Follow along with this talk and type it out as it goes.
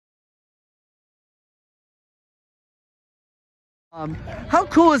How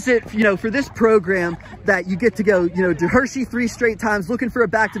cool is it, for this program that you get to go, to Hershey 3 straight times, looking for a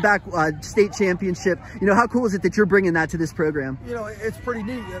back-to-back state championship? How cool is it that you're bringing that to this program? It's pretty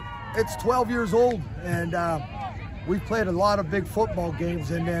neat. It's 12 years old, and we've played a lot of big football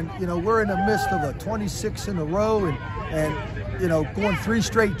games, and then, we're in the midst of a 26 in a row, and going 3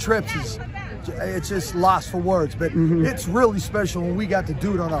 straight trips it's just lost for words, but it's really special when we got to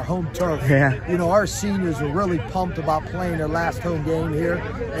do it on our home turf. Yeah. Our seniors were really pumped about playing their last home game here,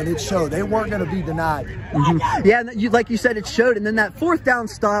 and it showed. They weren't going to be denied. Yeah, and like you said, it showed. And then that 4th down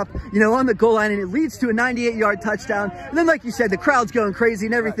stop, on the goal line, and it leads to a 98-yard touchdown. And then, like you said, the crowd's going crazy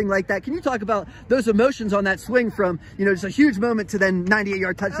and everything like that. Can you talk about those emotions on that swing from, just a huge moment to then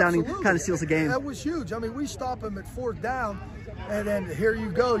 98-yard touchdown? Absolutely. And kind of seals the game? That was huge. I mean, we stop them at 4th down, and then here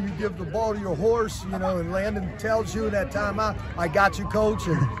you go. You give the ball to your horse, and Landon tells you that timeout, I got you, coach,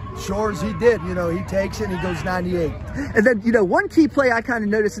 and sure as he did, he takes it and he goes 98. And then, one key play I kind of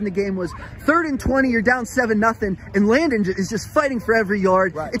noticed in the game was 3rd and 20, you're down 7-0, and Landon is just fighting for every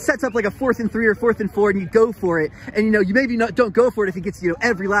yard. Right. It sets up like a 4th and 3 or 4th and 4, and you go for it. And, you maybe don't go for it if he gets,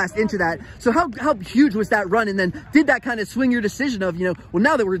 every last inch of that. So how huge was that run? And then did that kind of swing your decision of, well,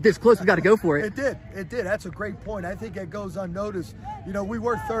 now that we're this close, we got to go for it? It did. That's a great point. I think it goes unnoticed. We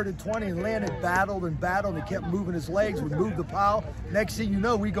were 3rd and 20, and Landon battled and kept moving his legs. We moved the pile. Next thing you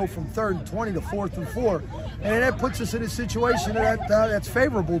know, we go from 3rd and 20 to 4th and 4. And that puts us in a situation that's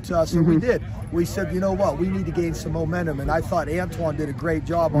favorable to us, and we did. We said, you know what, we need to gain some momentum, and I thought Antoine did a great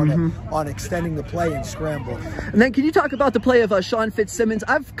job on extending the play and scrambling. And then can you talk about the play of Sean Fitzsimmons?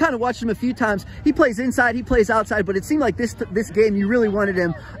 I've kind of watched him a few times. He plays inside, he plays outside, but it seemed like this game you really wanted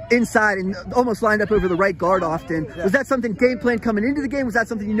him inside and almost lined up over the right guard often. Yeah. Was that something game plan coming into the game? Was that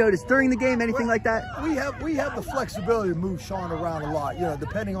something you noticed during the game? Anything like that? We have the flexibility to move Sean around a lot,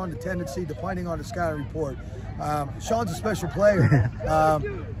 depending on the tendency, depending on the scouting report. Sean's a special player,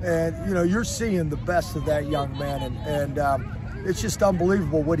 and you're seeing the best of that young man, and it's just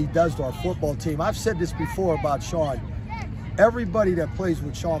unbelievable what he does to our football team. I've said this before about Sean. Everybody that plays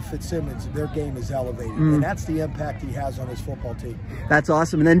with Sean Fitzsimmons, their game is elevated, and that's the impact he has on his football team. That's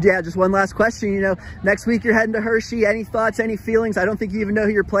awesome. And then, yeah, just one last question. Next week you're heading to Hershey. Any thoughts? Any feelings? I don't think you even know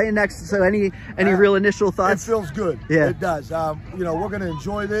who you're playing next. So, any real initial thoughts? It feels good. Yeah, it does. We're going to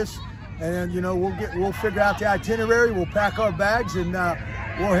enjoy this, and we'll figure out the itinerary. We'll pack our bags, and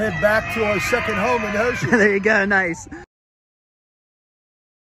we'll head back to our second home in Hershey. There you go. Nice.